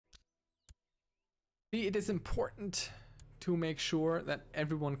See, it is important to make sure that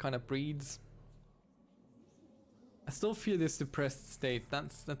everyone kind of breeds. I still feel this depressed state.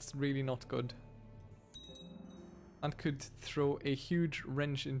 That's really not good. That could throw a huge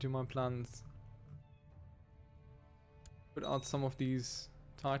wrench into my plans. Put out some of these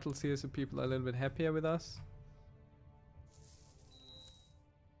titles here so people are a little bit happier with us.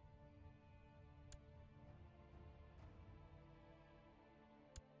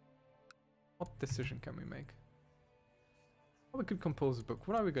 What decision can we make? Oh, we could compose a book.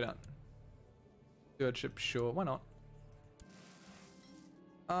 What are we good at? Stewardship, sure, why not?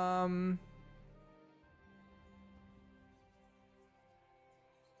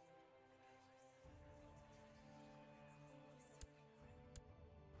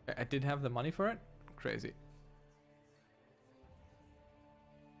 I did have the money for it? Crazy.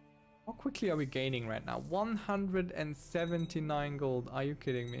 How quickly are we gaining right now? 179 gold. Are you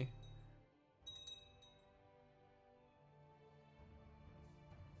kidding me?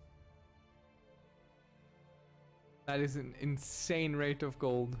 That is an insane rate of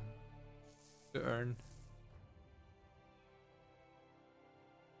gold to earn.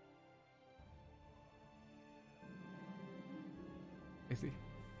 Easy.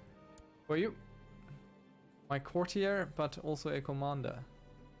 For you. My courtier, but also a commander.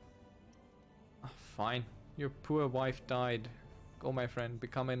 Oh, fine. Your poor wife died. Go, my friend.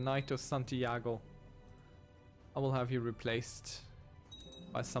 Become a Knight of Santiago. I will have you replaced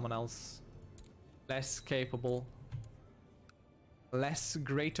by someone else. Less capable. Less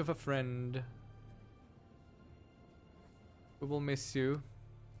great of a friend. We will miss you.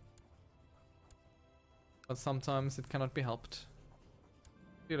 But sometimes it cannot be helped.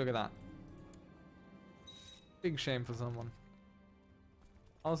 See, look at that. Big shame for someone.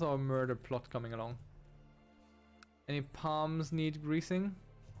 How's our murder plot coming along? Any palms need greasing?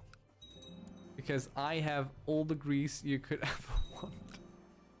 Because I have all the grease you could ever want.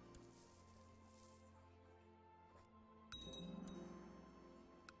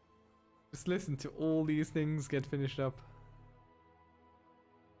 Just listen to all these things get finished up.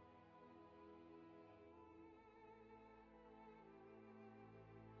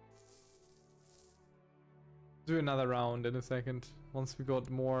 Do another round in a second, once we got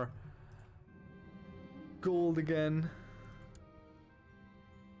more gold again.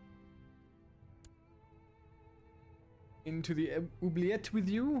 Into the oubliette with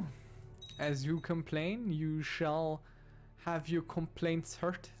you. As you complain, you shall have your complaints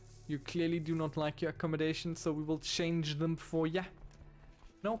heard. You clearly do not like your accommodation, so we will change them for ya.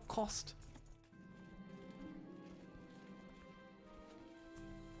 No cost.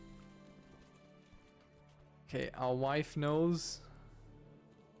 Okay, our wife knows.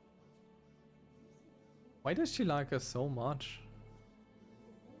 Why does she like us so much?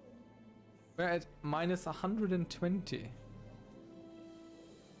 We're at minus 120.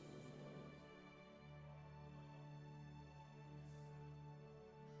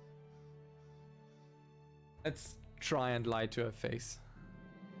 Let's try and lie to her face.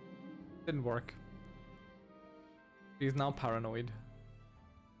 Didn't work. She's now paranoid.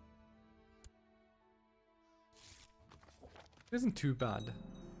 It isn't too bad.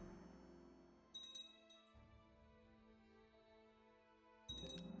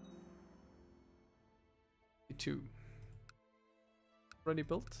 Two. Already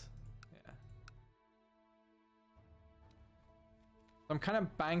built? Yeah. I'm kind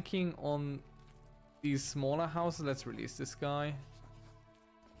of banking on these smaller houses. Let's release this guy.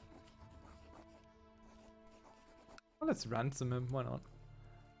 Well, let's ransom him. Why not?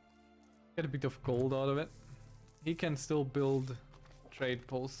 Get a bit of gold out of it. He can still build trade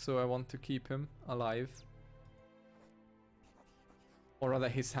posts, so I want to keep him alive. Or rather,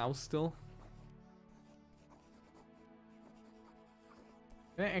 his house still.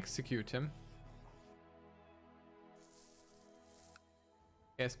 Can I execute him?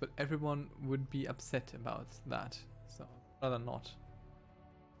 Yes, but everyone would be upset about that, so rather not.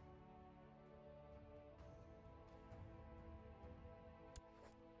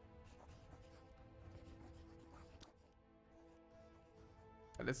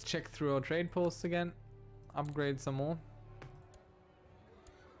 Let's check through our trade posts again. Upgrade some more.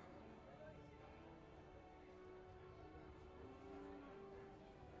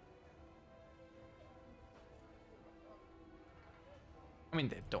 I mean,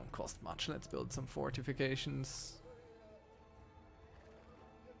 they don't cost much. Let's build some fortifications.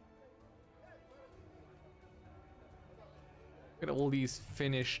 Look at all these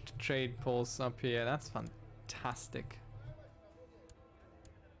finished trade posts up here. That's fantastic.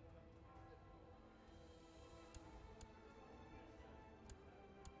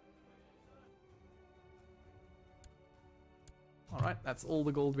 Alright, that's all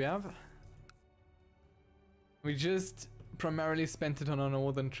the gold we have. We just primarily spent it on our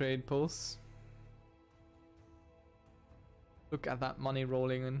northern trade posts. Look at that money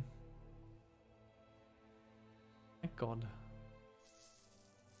rolling in. My god.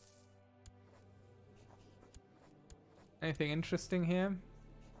 Anything interesting here?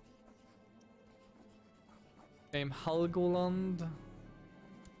 Name Helgoland.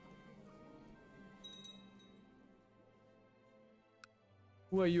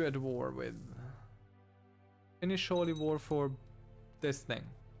 Who are you at war with? Finish holy war for this thing.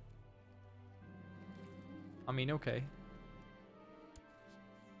 I mean, okay.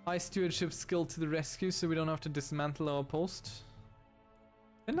 High stewardship skill to the rescue, so we don't have to dismantle our post.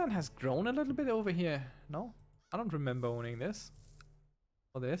 Finland has grown a little bit over here. No? I don't remember owning this.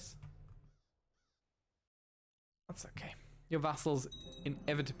 Or this. That's okay. Your vassals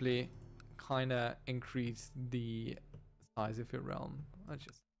inevitably kinda increase the size of your realm. What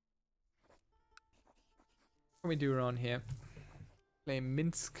can we do around here? Claim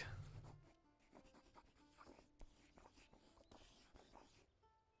Minsk.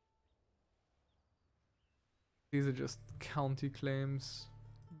 These are just county claims.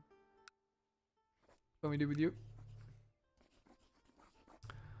 What can we do with you?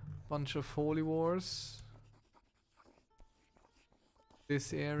 Bunch of holy wars.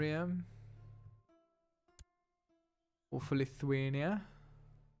 This area. Or for Lithuania.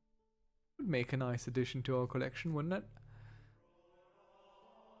 Would make a nice addition to our collection, wouldn't it?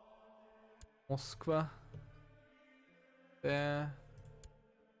 Moskva. There.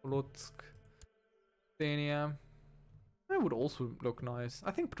 Polotsk. Ruthenia. That would also look nice.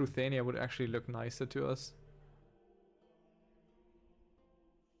 I think Ruthenia would actually look nicer to us.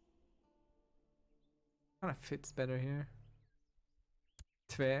 Kind of fits better here.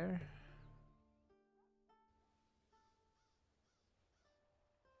 Tver.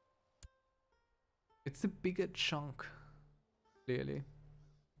 It's a bigger chunk, clearly.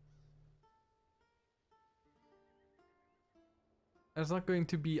 There's not going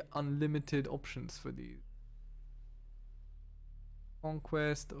to be unlimited options for these.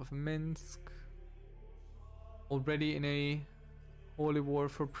 Conquest of Minsk. Already in a holy war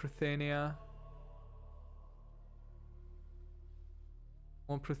for Pruthenia.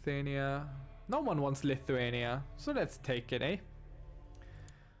 More Pruthenia. No one wants Lithuania, so let's take it, eh?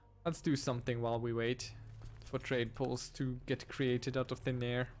 Let's do something while we wait for trade posts to get created out of thin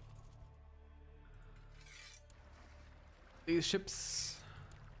air. These ships.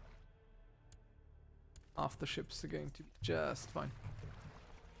 Half the ships are going to be just fine.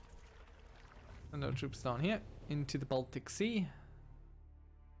 And no troops down here into the Baltic Sea.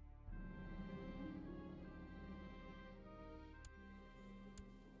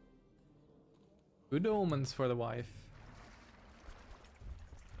 Good omens for the wife.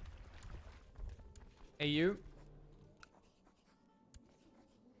 Hey you.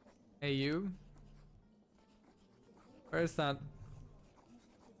 Hey you. Where's that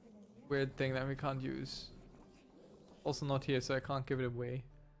weird thing that we can't use? Also not here, so I can't give it away.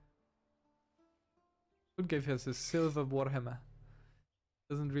 Could give us a silver warhammer.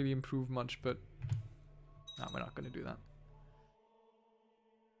 Doesn't really improve much, but no, we're not gonna do that.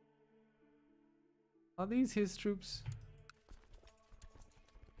 Are these his troops?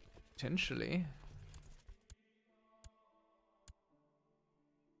 Potentially.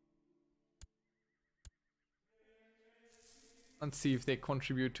 Let's see if they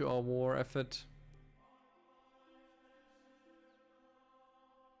contribute to our war effort.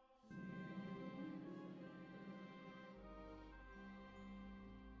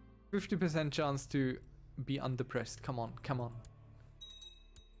 %50 chance to be undepressed. Come on, come on.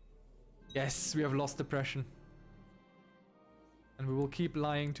 Yes, we have lost depression. And we will keep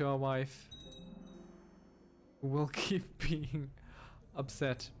lying to our wife. We will keep being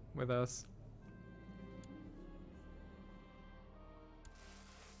upset with us.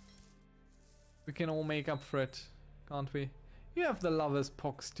 We can all make up for it, can't we? You have the lover's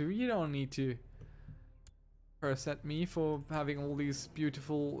pox too. You don't need to curse at me for having all these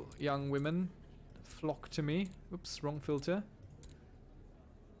beautiful young women flock to me. Oops, wrong filter.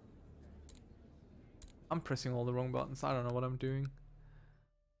 I'm pressing all the wrong buttons. I don't know what I'm doing.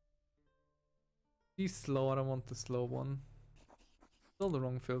 He's slow. I don't want the slow one. Still the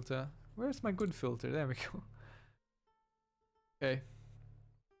wrong filter. Where's my good filter? There we go. Okay.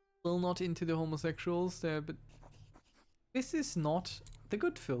 Still not into the homosexuals there, but this is not the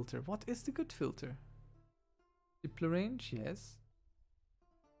good filter. What is the good filter? Diplo range, yes.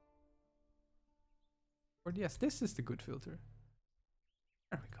 Or yes, this is the good filter.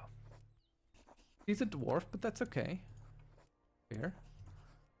 There we go. He's a dwarf, but that's okay. Here.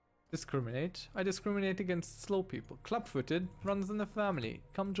 Discriminate. I discriminate against slow people. Club-footed. Runs in the family.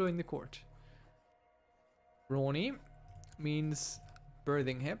 Come join the court. Brawny means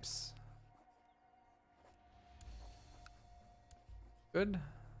birthing hips. Good.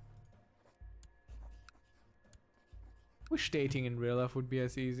 Wish dating in real life would be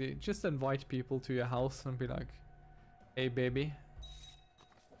as easy. Just invite people to your house and be like, hey baby,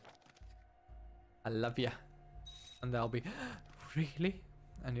 I love ya. And they'll be, really?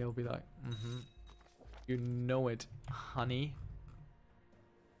 And you'll be like, mm-hmm. You know it, honey.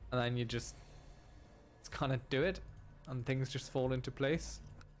 And then you just kind of do it and things just fall into place.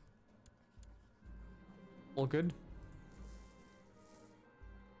 All good.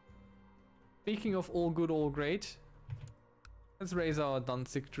 Speaking of all good, all great, let's raise our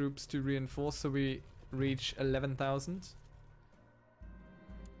Danzig troops to reinforce so we reach 11,000.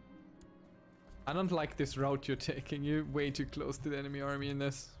 I don't like this route you're taking. You're way too close to the enemy army in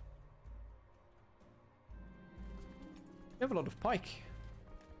this. You have a lot of pike.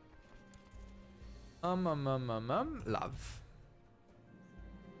 Love.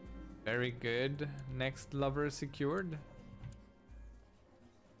 Very good. Next lover secured.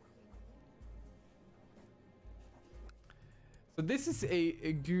 So this is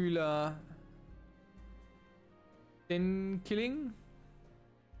a Gula Sten killing.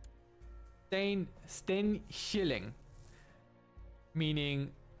 Sten killing.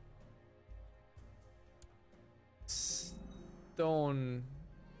 Meaning stone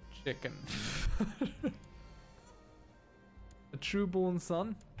chicken. A true-born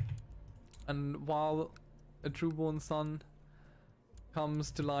son. And while a true-born son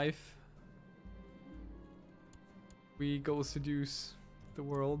comes to life, we go seduce the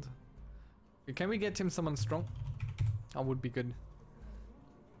world. Okay, can we get him someone strong? That would be good.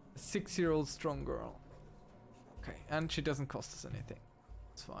 A 6-year-old strong girl. Okay, and she doesn't cost us anything.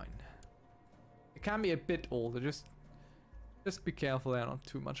 It's fine. It can be a bit older, just be careful they're not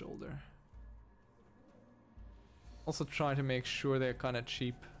too much older. Also try to make sure they're kind of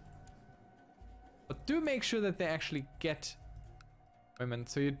cheap. But do make sure that they actually get women,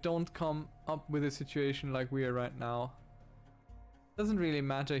 so you don't come up with a situation like we are right now. Doesn't really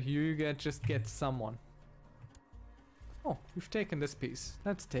matter who you get, just get someone. Oh, we've taken this piece.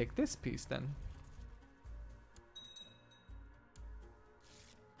 Let's take this piece then.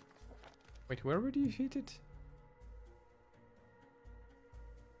 Wait, where were you defeated?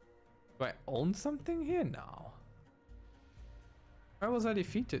 Do I own something here now? Where was I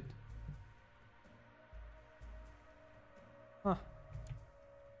defeated? Huh.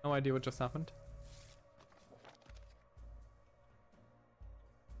 No idea what just happened.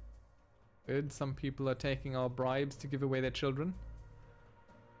 Good, some people are taking our bribes to give away their children.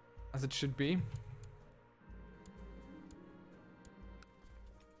 As it should be.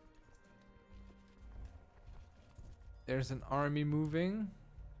 There's an army moving,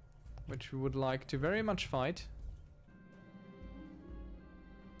 which we would like to very much fight.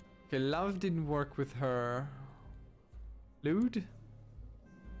 Okay, love didn't work with her. Lude?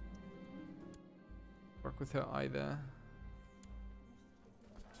 Work with her either.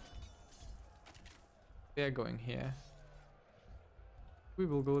 They're going here. We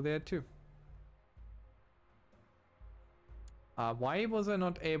will go there too. Why was I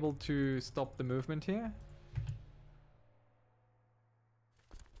not able to stop the movement here?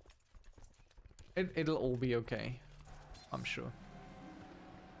 It'll all be okay, I'm sure.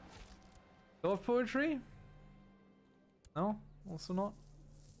 Love poetry? No, also not.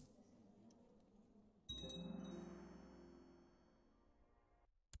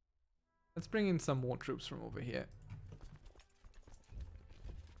 Let's bring in some more troops from over here.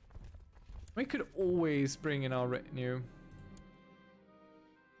 We could always bring in our retinue,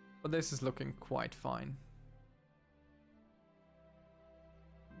 but this is looking quite fine.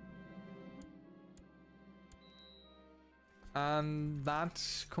 And that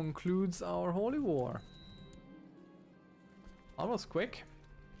concludes our holy war. That was quick.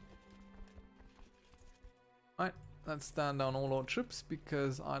 Right, let's stand down all our troops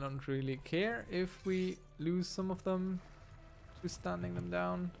because I don't really care if we lose some of them to standing them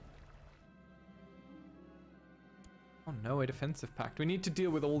down. Oh no, a defensive pact. We need to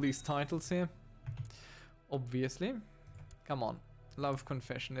deal with all these titles here. Obviously. Come on, love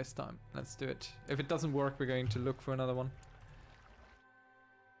confession this time. Let's do it. If it doesn't work, we're going to look for another one.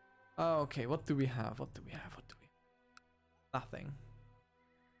 Okay, what do we have? What do we have? What do we have? Nothing.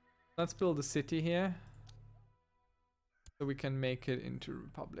 Let's build a city here. So we can make it into a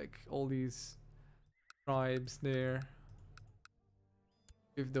republic. All these tribes there.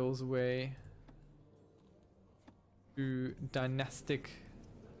 Give those away. to dynastic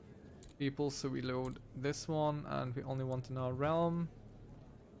people, so we load this one, and we only want in our realm.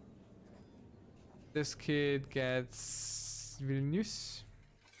 This kid gets Vilnius.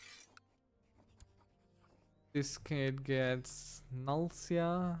 This kid gets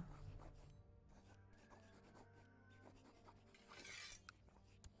Nalsia.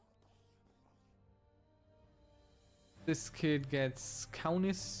 This kid gets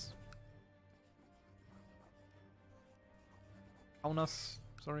Kaunis. Kaunas,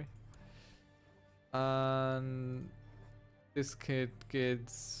 sorry. And this kid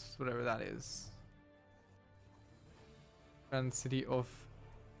gets whatever that is. Grand city of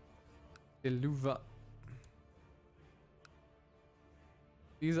Deluva.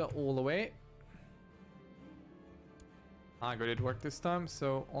 These are all away. Ah, good, it worked this time.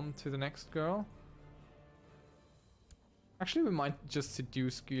 So on to the next girl. Actually, we might just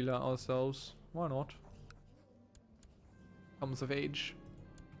seduce Gila ourselves. Why not? Comes of age.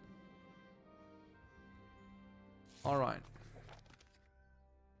 Alright.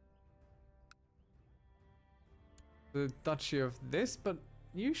 The duchy of this, but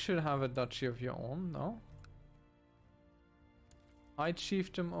you should have a duchy of your own, no? High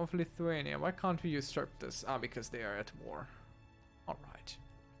Chiefdom of Lithuania. Why can't we usurp this? Ah, because they are at war. Alright.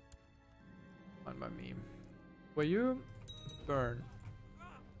 Fine by me. Were you? Burn.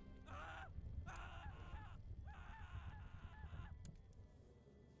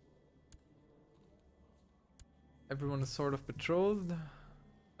 Everyone is sort of betrothed.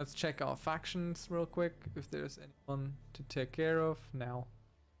 Let's check our factions real quick, if there's anyone to take care of. Now.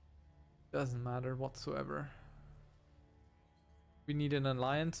 Doesn't matter whatsoever. We need an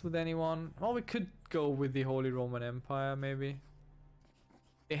alliance with anyone. Well, we could go with the Holy Roman Empire, maybe.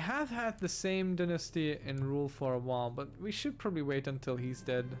 They have had the same dynasty in rule for a while, but we should probably wait until he's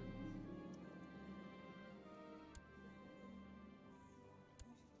dead.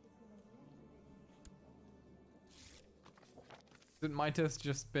 It might have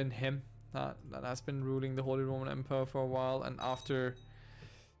just been him that has been ruling the Holy Roman Empire for a while, and after,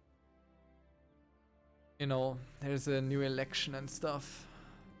 you know, there's a new election and stuff,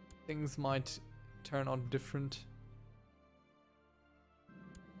 things might turn out different.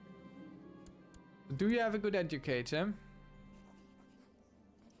 Do you have a good educator?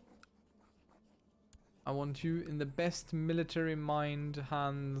 I want you in the best military mind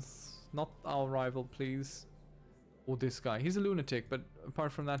hands, not our rival, please. Oh, this guy. He's a lunatic, but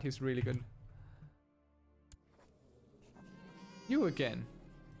apart from that, he's really good. You again.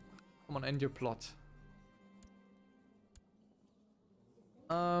 Come on, end your plot.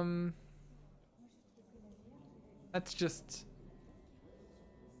 Let's just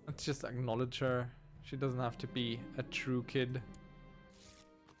acknowledge her. She doesn't have to be a true kid.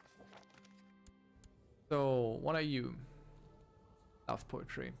 So, what are you? Love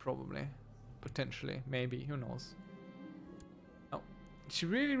poetry, probably. Potentially, maybe, who knows. Oh, she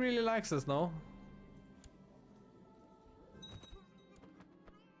really, really likes us, no?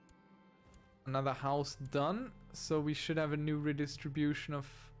 Another house done, so we should have a new redistribution of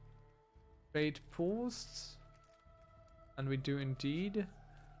trade posts. And we do indeed.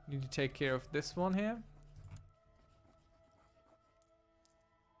 Need to take care of this one here.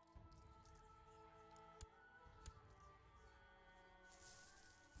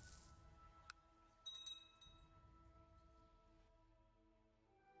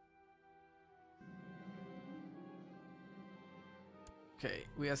 Okay,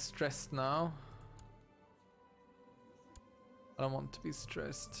 we are stressed now. I don't want to be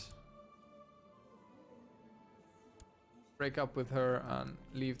stressed. Break up with her and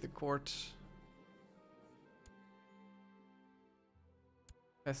leave the court.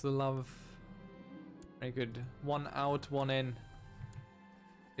 That's the love. Very good. One out, one in.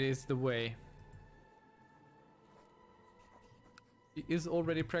 It is the way. She is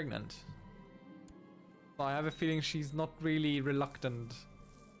already pregnant. So I have a feeling she's not really reluctant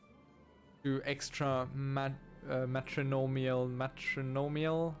to extra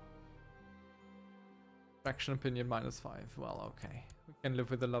matronymial. Fraction opinion -5. Well, okay. We can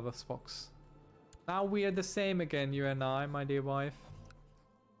live with the love of Spox. Now we are the same again, you and I, my dear wife.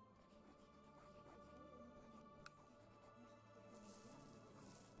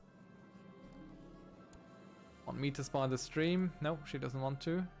 Want me to spy the stream? No, she doesn't want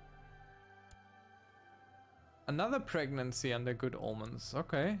to. Another pregnancy under good omens.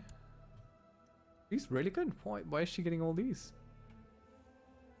 Okay. She's really good. Why is she getting all these?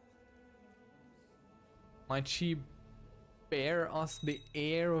 Might she bear us the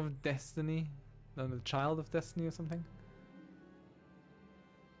heir of destiny? No, the child of destiny or something?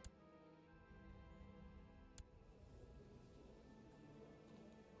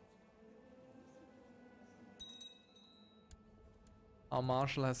 Our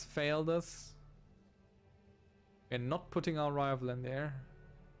marshal has failed us. We're not putting our rival in there.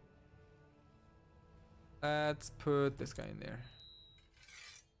 Let's put this guy in there.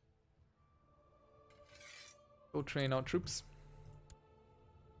 Go train our troops.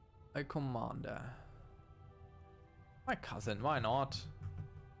 A commander. My cousin, why not?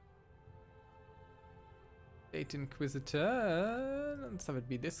 State Inquisitor. Let's have it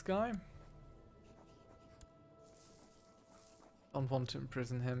be this guy. Don't want to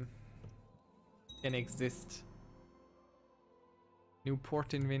imprison him. Can exist. New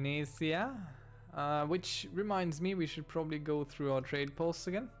port in Venezia. Which reminds me, we should probably go through our trade posts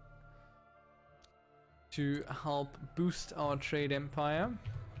again. To help boost our trade empire.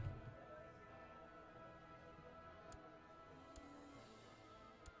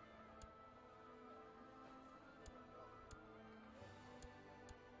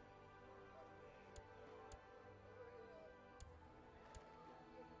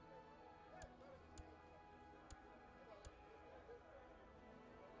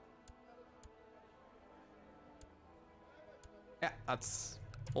 Yeah, that's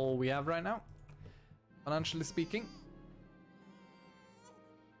all we have right now, financially speaking.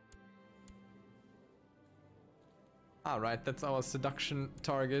 Alright, that's our seduction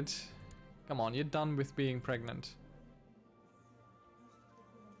target. Come on, you're done with being pregnant.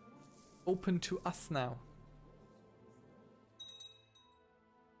 Open to us now.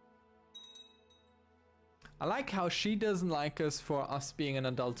 I like how she doesn't like us for us being an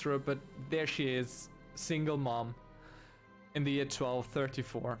adulterer, but there she is, single mom. In the year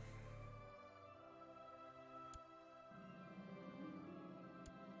 1234.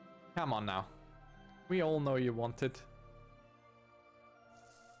 Come on now. We all know you want it.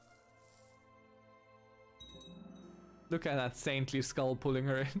 Look at that saintly skull pulling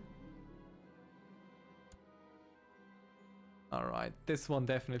her in. Alright, this one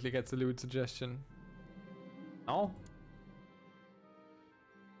definitely gets a lewd suggestion. No?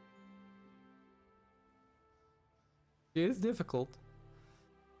 It is difficult,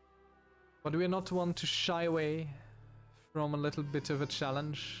 but we are not one to shy away from a little bit of a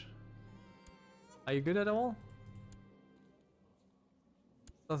challenge. Are you good at all?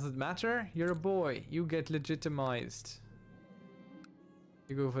 Does it matter? You're a boy. You get legitimized.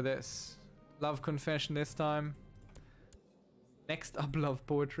 You go for this. Love confession this time. Next up, love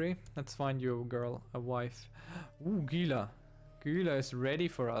poetry. Let's find you a girl, a wife. Ooh, Gila. Gila is ready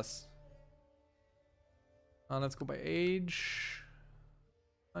for us. Let's go by age.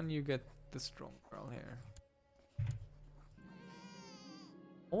 And you get the strong girl here.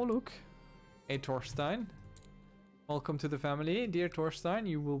 Oh, look. A Thorstein. Welcome to the family, dear Thorstein.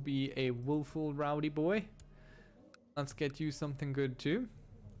 You will be a willful, rowdy boy. Let's get you something good too.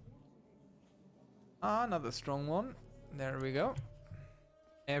 Another strong one. There we go.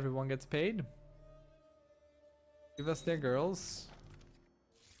 Everyone gets paid. Give us their girls.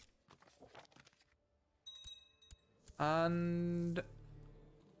 And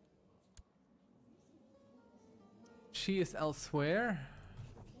she is elsewhere.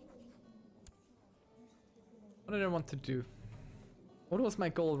 What did I want to do? What was my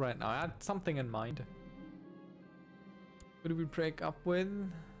goal right now? I had something in mind. Who do we break up with?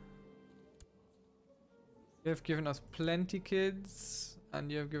 You have given us plenty kids,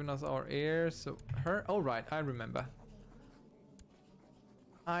 and you have given us our heirs. So her. Oh right, I remember.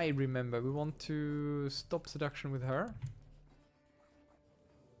 I remember. We want to stop seduction with her.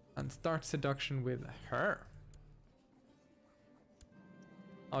 And start seduction with her.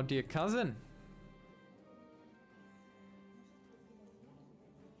 Our dear cousin.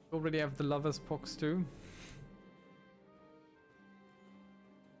 We already have the lover's pox too.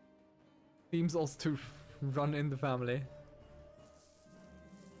 Seems also to run in the family.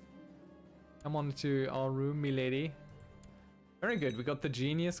 Come on to our room, milady. Very good, we got the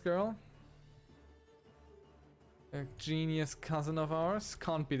genius girl. A genius cousin of ours.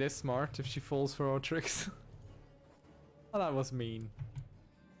 Can't be this smart if she falls for our tricks. Oh, that was mean.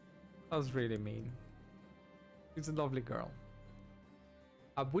 That was really mean. She's a lovely girl.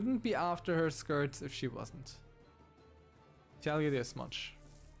 I wouldn't be after her skirts if she wasn't. Tell you this much.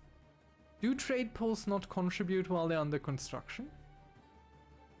 Do trade posts not contribute while they're under construction?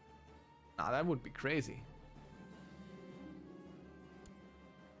 Nah, that would be crazy.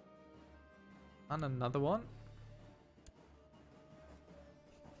 And another one.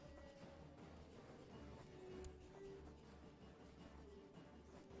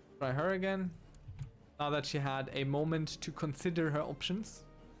 Try her again. Now that she had a moment to consider her options.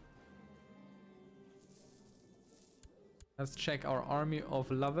 Let's check our army of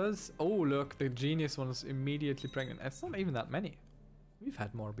lovers. Oh, look, the genius one is immediately pregnant. It's not even that many. We've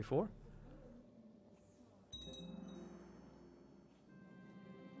had more before.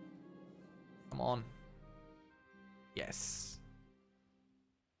 Come on. Yes.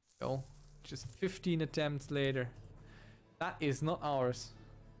 Go. Just 15 attempts later. That is not ours.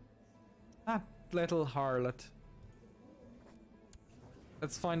 That little harlot.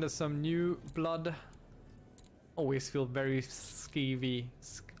 Let's find us some new blood. Always feel very skeevy.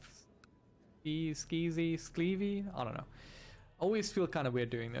 Skeezy? Skleevy? I don't know. Always feel kind of weird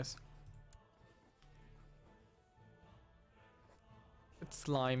doing this. It's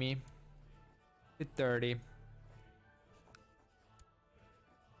slimy. Bit dirty.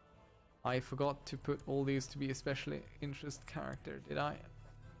 I forgot to put all these to be a special interest character, did I?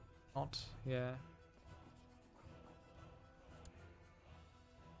 Not? Yeah.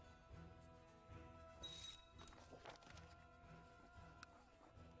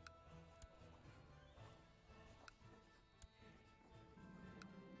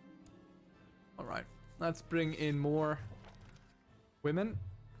 Alright, let's bring in more women.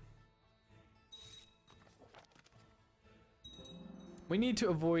 We need to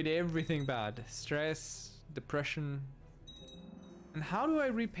avoid everything bad. Stress, depression. And how do I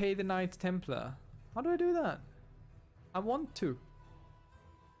repay the Knights Templar? How do I do that? I want to.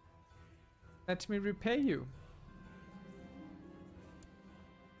 Let me repay you.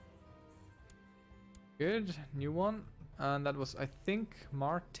 Good, new one. And that was, I think,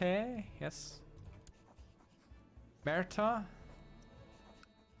 Marte. Yes. Merta.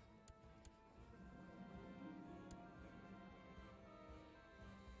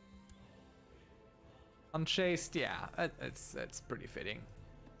 Unchased, yeah, it's pretty fitting.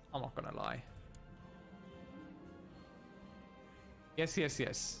 I'm not gonna lie. Yes, yes,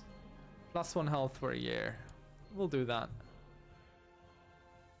 yes. +1 health for a year. We'll do that.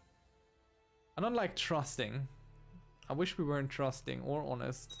 I don't like trusting. I wish we weren't trusting or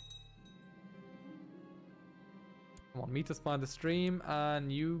honest. Come on, meet us by the stream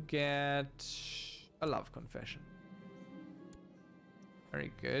and you get a love confession.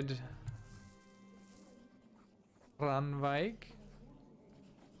 Very good. Ranveig.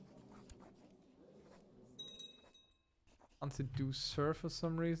 Wants to do Sir for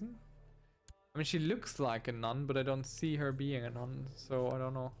some reason. I mean, she looks like a nun, but I don't see her being a nun, so I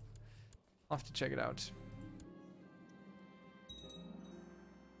don't know. I'll have to check it out.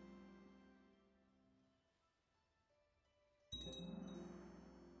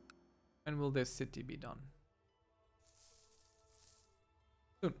 When will this city be done?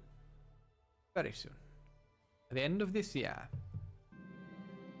 Soon. Very soon. At the end of this year.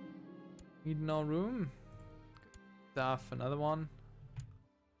 Need no room. Good stuff, another one.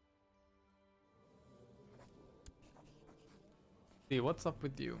 See, what's up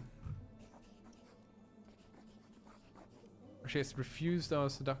with you? She has refused our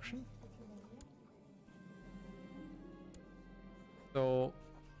seduction. So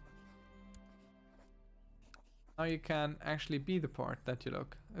now you can actually be the part that you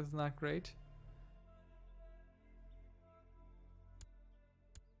look. Isn't that great?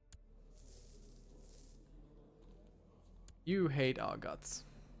 You hate our guts.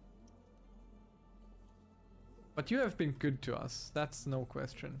 But you have been good to us, that's no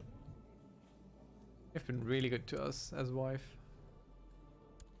question. You've been really good to us as wife.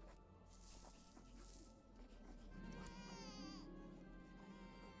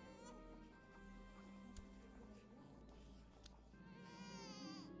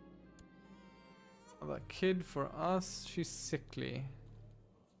 A kid for us, she's sickly.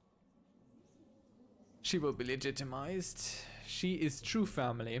 She will be legitimized. She is true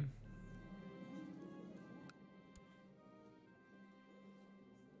family.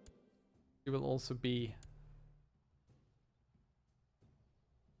 She will also be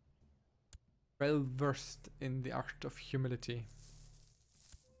well versed in the art of humility.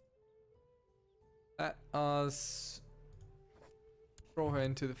 Let us throw her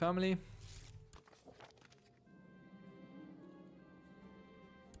into the family.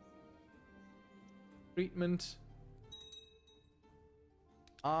 Treatment.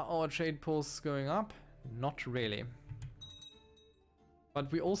 Are our trade posts going up? Not really.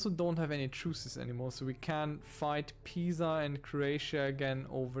 But we also don't have any truces anymore, so we can fight Pisa and Croatia again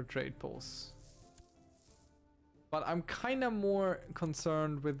over trade posts. But I'm kind of more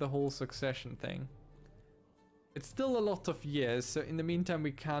concerned with the whole succession thing. It's still a lot of years, so in the meantime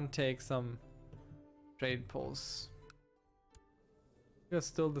we can take some trade posts. You're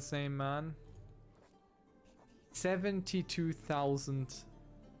still the same man. 72,000.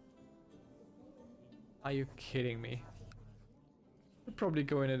 Are you kidding me? We'll probably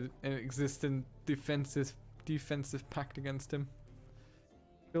go in an existing defensive pact against him.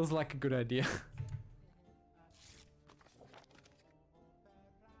 Feels like a good idea.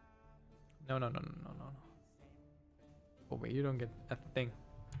 No, no, no, no, no, no. Oh wait, you don't get a thing.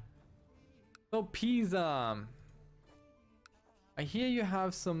 So Pisa. I hear you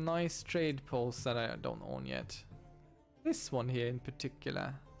have some nice trade posts that I don't own yet. This one here in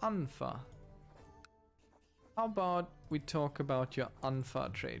particular, Anfa. How about we talk about your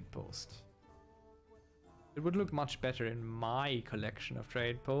Anfa trade post? It would look much better in my collection of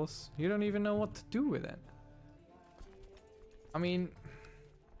trade posts. You don't even know what to do with it. I mean,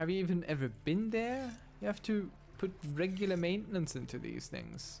 have you even ever been there? You have to put regular maintenance into these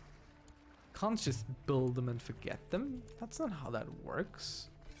things. Can't just build them and forget them. That's not how that works.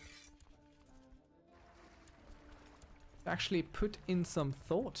 Actually put in some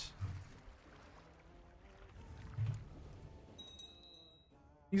thought.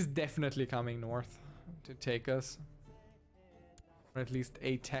 He's definitely coming north to take us. Or at least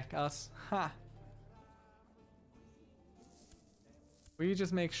attack us. Ha! We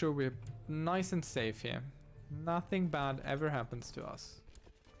just make sure we're nice and safe here. Nothing bad ever happens to us.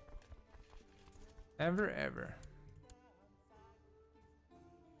 Ever, ever.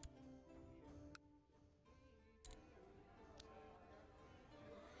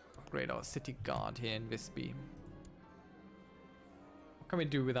 Upgrade our city guard here in Visby. What can we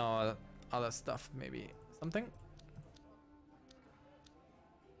do with our other stuff? Maybe something?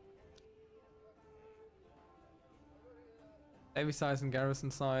 Navy size and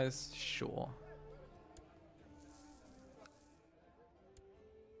garrison size? Sure.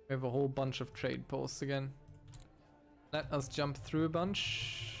 We have a whole bunch of trade posts again. Let us jump through a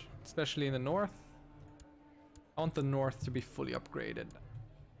bunch, especially in the north. I want the north to be fully upgraded.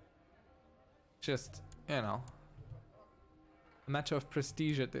 Just, you know, a matter of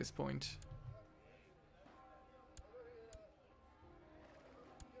prestige at this point.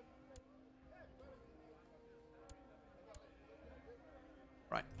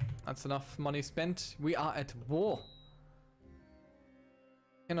 Right, that's enough money spent. We are at war.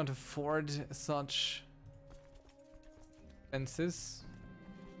 Cannot afford such expenses.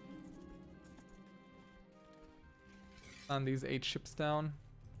 And these 8 ships down.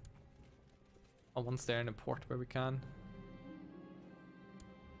 Oh, once they're in a port where we can.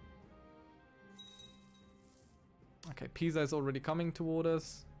 Okay, Pisa is already coming toward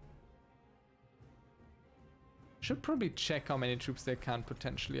us. Should probably check how many troops they can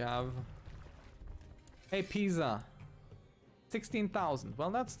potentially have. Hey Pisa. 16,000.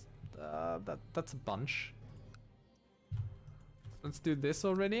 Well, that's a bunch. Let's do this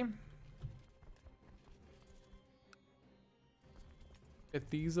already. Get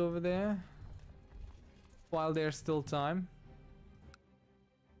these over there while there's still time.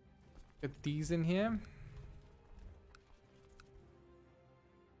 Get these in here.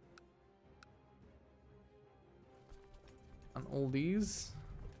 And all these.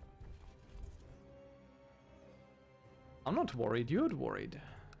 I'm not worried, you're worried.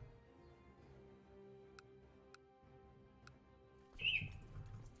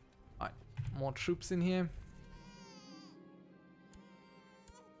 Alright, more troops in here.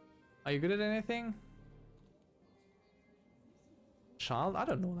 Are you good at anything? Child? I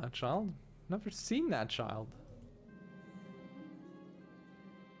don't know that child. Never seen that child.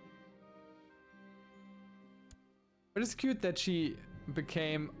 But it's cute that she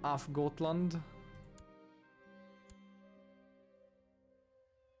became of Gotland.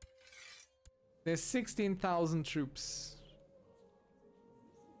 There's 16,000 troops.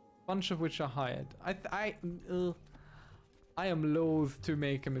 Bunch of which are hired. I am loath to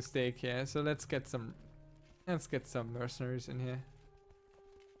make a mistake here, so let's get some mercenaries in here.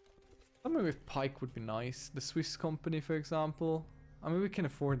 Something with Pike would be nice. The Swiss company, for example. I mean, we can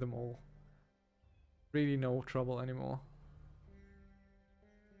afford them all. Really no trouble anymore.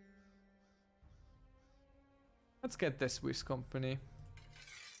 Let's get the Swiss company.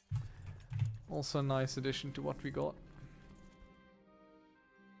 Also a nice addition to what we got.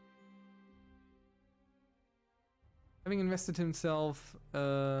 Having invested himself,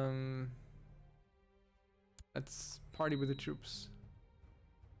 let's party with the troops.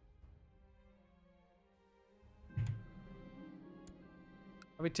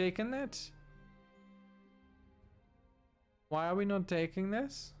 Have we taken it? Why are we not taking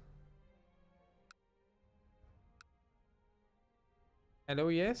this? Hello,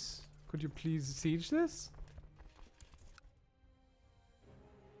 yes? Could you please siege this?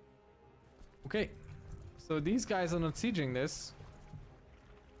 Okay. So these guys are not sieging this.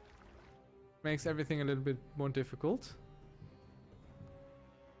 Makes everything a little bit more difficult.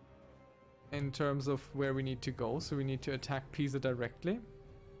 In terms of where we need to go. So we need to attack Pisa directly.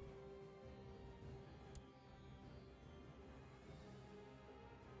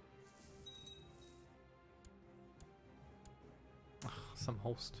 some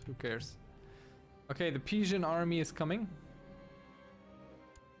host. Who cares? Okay, the Pisian army is coming.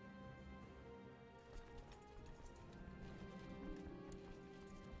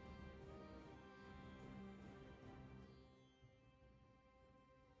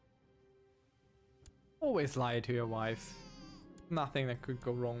 Always lie to your wife. Nothing that could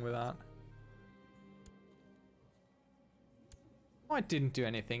go wrong with that. Oh, I didn't do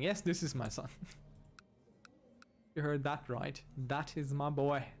anything. Yes, this is my son. You heard that right. That is my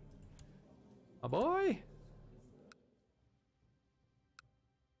boy. My boy!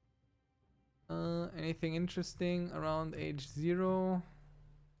 Anything interesting around age 0?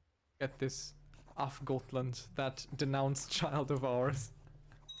 Get this. Off Gotland, that denounced child of ours.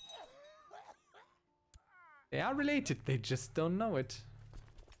 They are related, they just don't know it.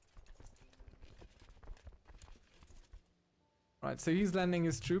 Right, so he's landing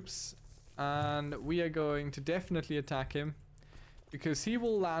his troops, and we are going to definitely attack him, because he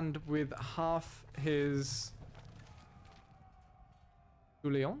will land with half his...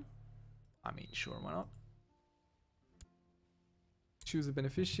 Leon? I mean, sure, why not? Choose a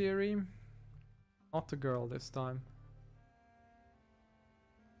beneficiary. Not a girl this time.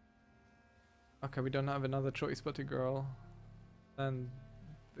 Okay, we don't have another choice but a girl. And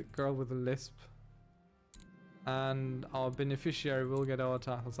the girl with a lisp. And our beneficiary will get our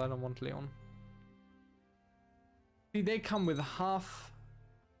titles. I don't want Leon. See, they come with half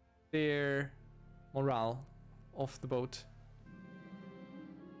their morale off the boat.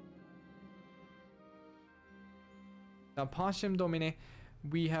 Now, Pacem Domine,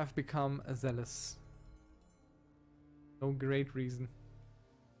 we have become zealous. No great reason.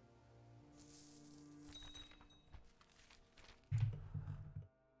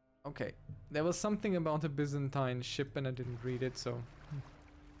 Okay, there was something about a Byzantine ship and I didn't read it, so...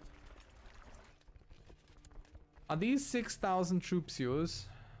 Are these 6,000 troops yours?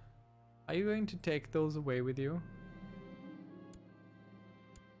 Are you going to take those away with you?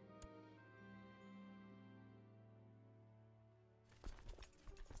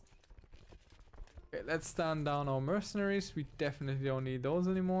 Okay, let's stand down our mercenaries. We definitely don't need those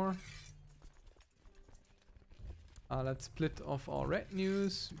anymore. Let's split off our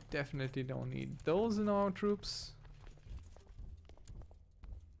retinues. We definitely don't need those in our troops.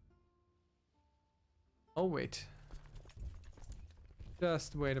 Oh wait.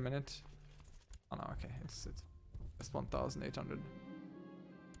 Just wait a minute. Oh no, okay, it's just 1,800.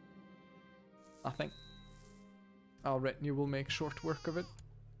 Nothing. Our retinue will make short work of it.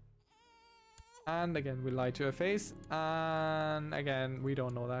 And again, we lie to her face. And again, we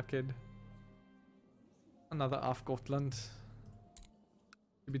don't know that kid. Another off Gotland.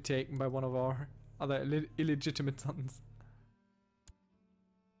 To be taken by one of our other illegitimate sons.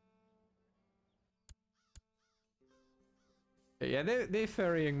 Yeah, they're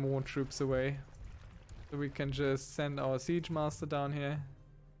ferrying more troops away. So we can just send our siege master down here.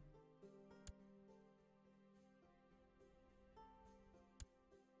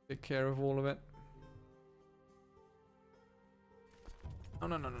 Take care of all of it. No,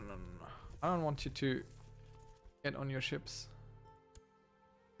 no, no, no, no, no. I don't want you to get on your ships.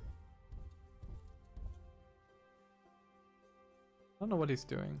 I don't know what he's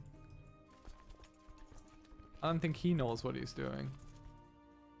doing. I don't think he knows what he's doing.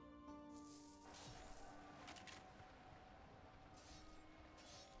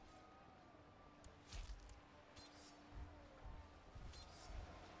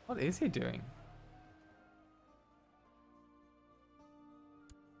 What is he doing?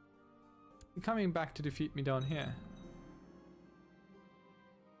 He's coming back to defeat me down here.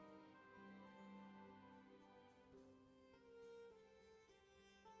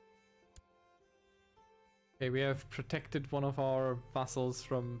 Okay, we have protected one of our vassals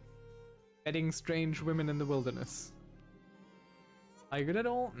from getting strange women in the wilderness. Are you good at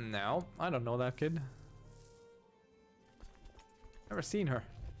all? No, I don't know that kid. Never seen her.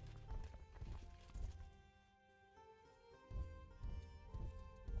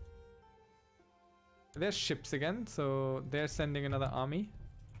 There's ships again, so they're sending another army.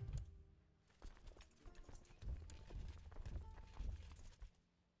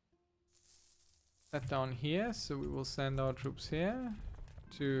 Set down here, so we will send our troops here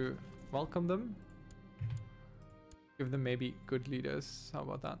to welcome them. Give them maybe good leaders. How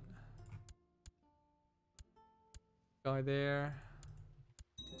about that? Guy there.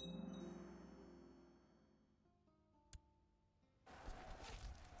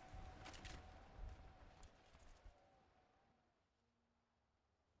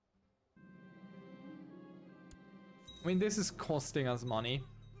 I mean, this is costing us money.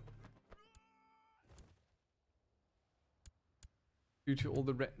 due to all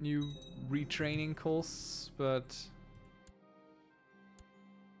the new retraining costs, but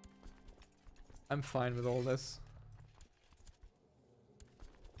I'm fine with all this.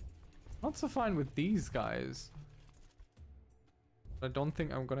 Not so fine with these guys. I don't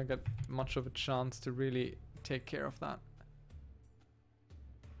think I'm gonna get much of a chance to really take care of that.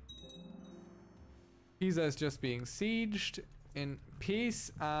 Pisa is just being sieged in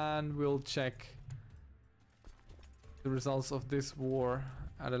peace, and we'll check the results of this war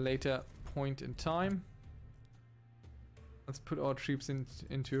at a later point in time. Let's put our troops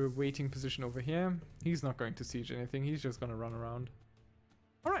into a waiting position over here. He's not going to siege anything, he's just gonna run around.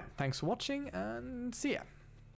 Alright, thanks for watching and see ya.